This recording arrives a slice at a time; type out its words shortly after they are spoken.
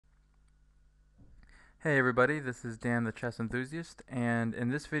Hey everybody, this is Dan the Chess Enthusiast, and in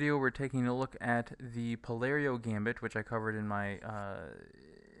this video we're taking a look at the Polerio Gambit, which I covered in my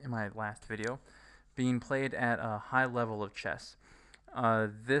last video, being played at a high level of chess.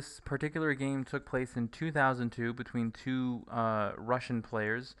 This particular game took place in 2002 between two Russian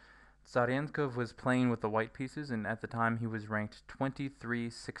players. Tsarenkov was playing with the white pieces, and at the time he was ranked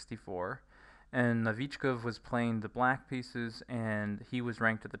 2364. And Novichkov was playing the black pieces, and he was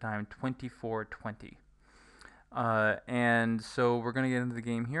ranked at the time 2420. And so we're going to get into the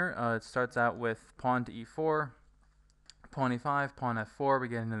game here. It starts out with pawn to e4, pawn e5, pawn f4. We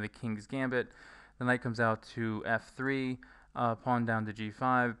get into the king's gambit. The knight comes out to f3, pawn down to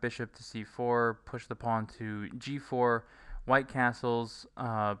g5, bishop to c4, push the pawn to g4. White castles,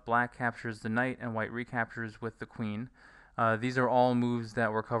 black captures the knight, and white recaptures with the queen. These are all moves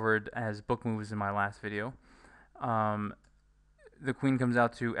that were covered as book moves in my last video. The queen comes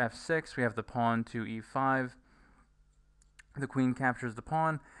out to f6. We have the pawn to e5. The queen captures the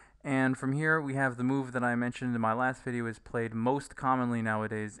pawn, and from here we have the move that I mentioned in my last video is played most commonly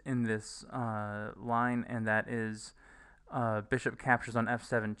nowadays in this line, and that is bishop captures on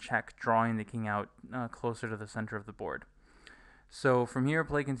f7 check, drawing the king out closer to the center of the board. So from here,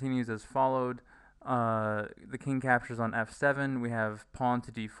 play continues as followed. The king captures on f7. We have pawn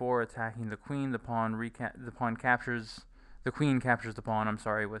to d4 attacking the queen. The queen captures the pawn. I'm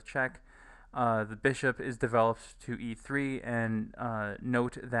sorry, with check. The bishop is developed to e3, and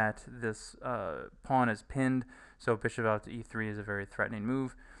note that this pawn is pinned, so bishop out to e3 is a very threatening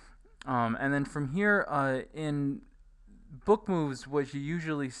move. And then from here, in book moves, what you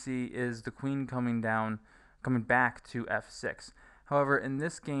usually see is the queen coming back to f6. However, in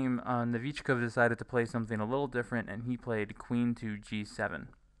this game, Novichkov decided to play something a little different, and he played queen to g7.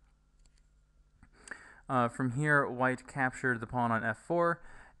 From here, white captured the pawn on f4,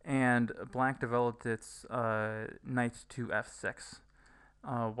 and black developed its knight to f6.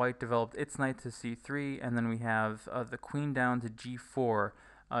 White developed its knight to c3, and then we have the queen down to g4,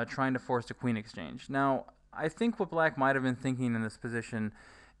 trying to force a queen exchange. Now, I think what black might have been thinking in this position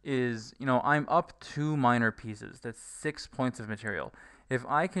is, I'm up 2 minor pieces. That's 6 points of material. If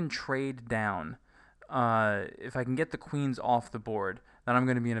I can trade down, if I can get the queens off the board, then I'm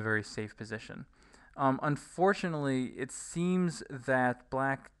going to be in a very safe position. Unfortunately, it seems that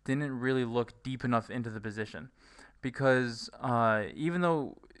black didn't really look deep enough into the position, because even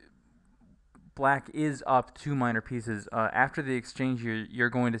though black is up 2 minor pieces, after the exchange you're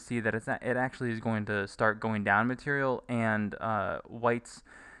going to see that it actually is going to start going down material, and white's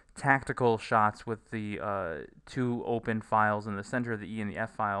tactical shots with the 2 open files in the center of the E and the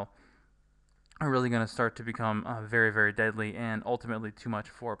F file are really going to start to become very, very deadly, and ultimately too much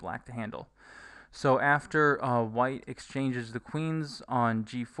for black to handle. So after white exchanges the queens on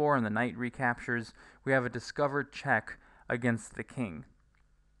g4 and the knight recaptures, we have a discovered check against the king.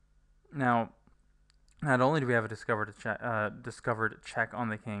 Now, not only do we have a discovered check on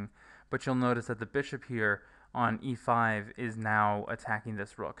the king, but you'll notice that the bishop here on e5 is now attacking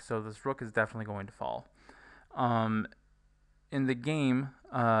this rook. So this rook is definitely going to fall. In the game,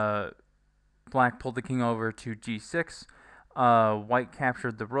 black pulled the king over to g6. White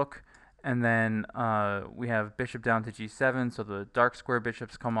captured the rook. And then we have bishop down to g7, so the dark square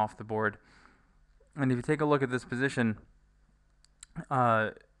bishops come off the board. And if you take a look at this position,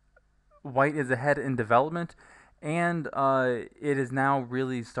 white is ahead in development, and it has now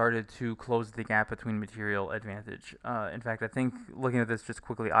really started to close the gap between material advantage. In fact, I think looking at this, just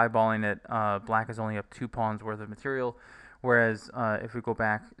quickly eyeballing it, black is only up 2 pawns worth of material, whereas if we go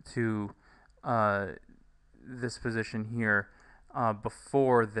back to this position here,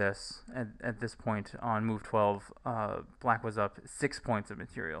 before this, at this point on move 12, black was up 6 points of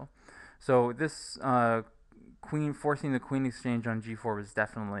material. So this forcing the queen exchange on g4 was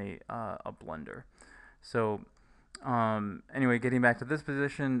definitely a blunder. So anyway, getting back to this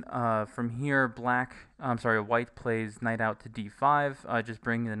position, from here, white plays knight out to d5, just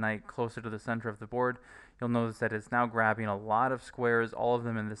bringing the knight closer to the center of the board. You'll notice that it's now grabbing a lot of squares, all of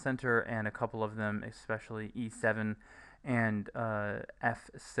them in the center, and a couple of them, especially e7 and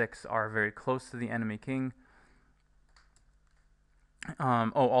f6, are very close to the enemy king.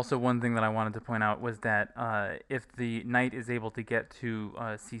 Also one thing that I wanted to point out was that if the knight is able to get to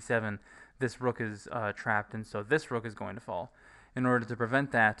c7, this rook is trapped, and so this rook is going to fall. In order to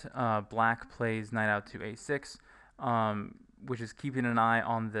prevent that, black plays knight out to a6, which is keeping an eye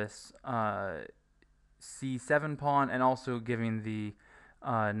on this c7 pawn, and also giving the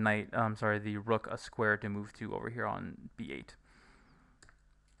the rook a square to move to over here on b8.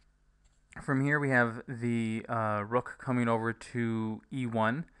 From here we have the rook coming over to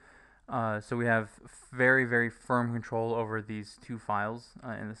e1. So we have very, very firm control over these two files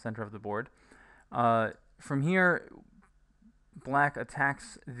in the center of the board. From here, black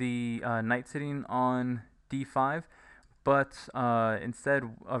attacks the knight sitting on d5, but instead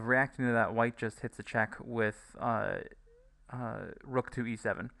of reacting to that, white just hits a check with rook to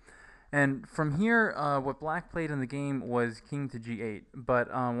e7. And from here, what black played in the game was king to g8. But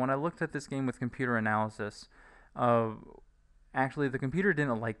when I looked at this game with computer analysis, actually the computer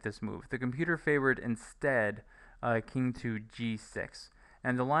didn't like this move. The computer favored instead king to g6.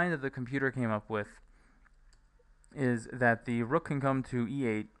 And the line that the computer came up with is that the rook can come to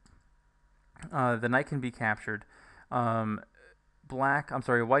e8, the knight can be captured,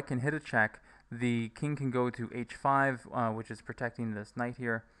 white can hit a check, the king can go to h5, which is protecting this knight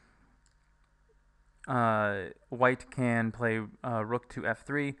here. White can play rook to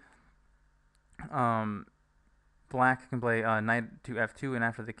f3. Black can play knight to f2, and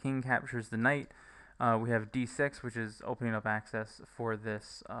after the king captures the knight, we have d6, which is opening up access for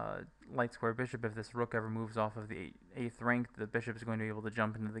this light square bishop. If this rook ever moves off of the 8th rank, the bishop is going to be able to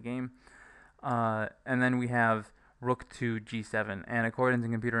jump into the game. And then we have rook to g7, and according to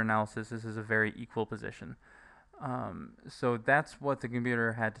computer analysis, this is a very equal position. So that's what the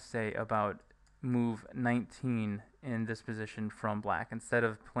computer had to say about move 19 in this position from black. Instead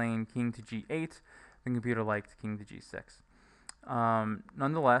of playing king to g8, the computer liked king to g6.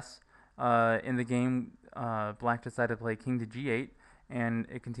 Nonetheless, in the game, black decided to play king to g8, and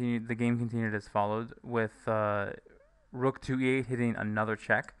the game continued as followed, with rook to e8 hitting another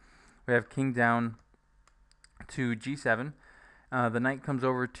check. We have king down to g7. The knight comes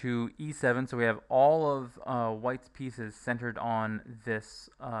over to e7, so we have all of white's pieces centered on this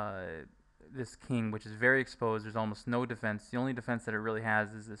this king, which is very exposed. There's almost no defense. The only defense that it really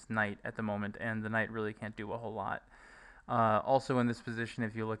has is this knight at the moment, and the knight really can't do a whole lot. Also in this position,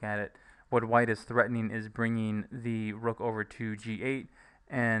 if you look at it, what white is threatening is bringing the rook over to g8,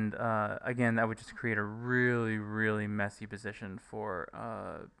 and again, that would just create a really, really messy position for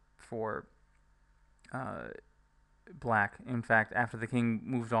black. In fact, after the king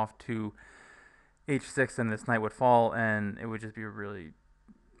moved off to h6, then this knight would fall, and it would just be really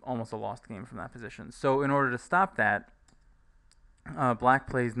almost a lost game from that position. So in order to stop that, black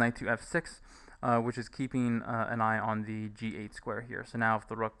plays knight to f6, which is keeping an eye on the g8 square here. So now if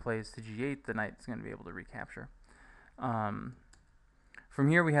the rook plays to g8, the knight is going to be able to recapture. From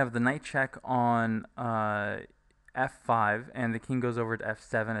here we have the knight check on f5, and the king goes over to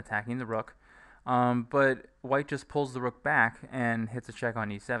f7, attacking the rook. But white just pulls the rook back and hits a check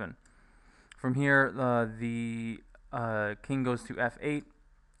on e7. From here, the king goes to f8,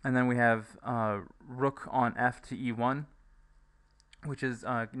 and then we have rook on f to e1, which is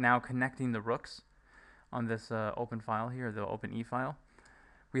now connecting the rooks on this open file here, the open e file.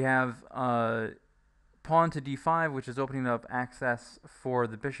 We have pawn to d5, which is opening up access for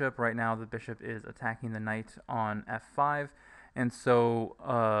the bishop. Right now, the bishop is attacking the knight on f5, and so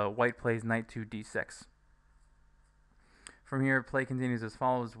white plays knight to d6. From here, play continues as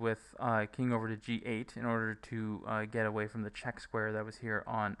follows, with king over to g8 in order to get away from the check square that was here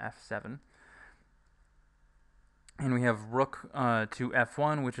on f7. And we have rook to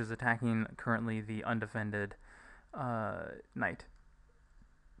f1, which is attacking currently the undefended knight.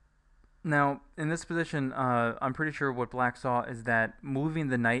 Now, in this position, I'm pretty sure what black saw is that moving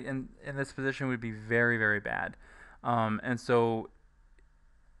the knight in this position would be very, very bad. And so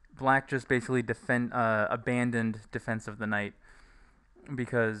black just basically abandoned defense of the knight,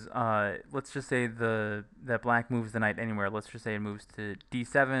 because let's just say that black moves the knight anywhere. Let's just say it moves to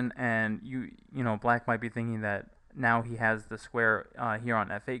d7, and you know black might be thinking that now he has the square here on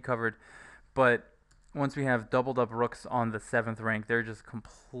f8 covered, but once we have doubled up rooks on the 7th rank, they're just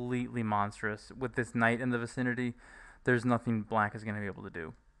completely monstrous. With this knight in the vicinity, there's nothing black is going to be able to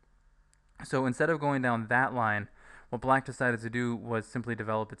do. So instead of going down that line, what black decided to do was simply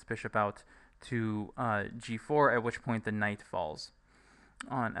develop its bishop out to g4, at which point the knight falls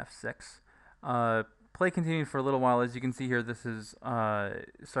on f6. Play continued for a little while. As you can see here, this is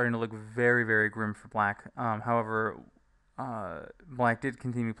starting to look very, very grim for black. However, black did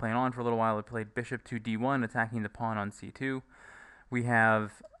continue playing on for a little while. It played bishop to d1, attacking the pawn on c2. We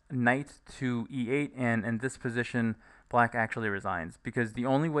have knight to e8, and in this position, black actually resigns, because the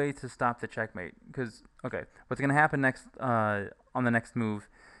only way to stop the checkmate, what's going to happen next on the next move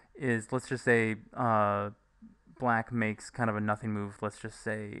is, let's just say black makes kind of a nothing move. Let's just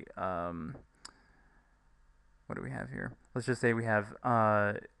say, what do we have here? Let's just say we have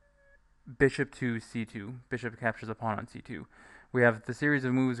bishop to c2. Bishop captures a pawn on c2. We have the series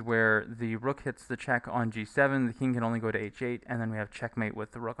of moves where the rook hits the check on g7, the king can only go to h8, and then we have checkmate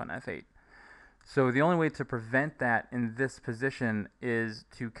with the rook on f8. So the only way to prevent that in this position is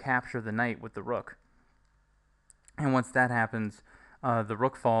to capture the knight with the rook. And once that happens, the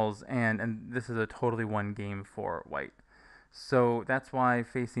rook falls, and this is a totally won game for white. So that's why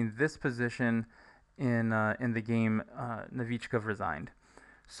facing this position in the game, Novichkov resigned.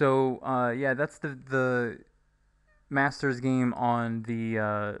 So yeah, that's the Masters game on the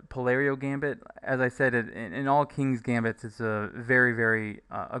Polerio Gambit. As I said, in all King's Gambits, it's a very, very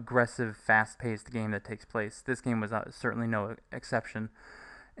aggressive, fast-paced game that takes place. This game was certainly no exception.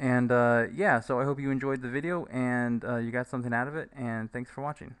 And yeah, so I hope you enjoyed the video and you got something out of it. And thanks for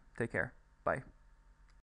watching. Take care. Bye.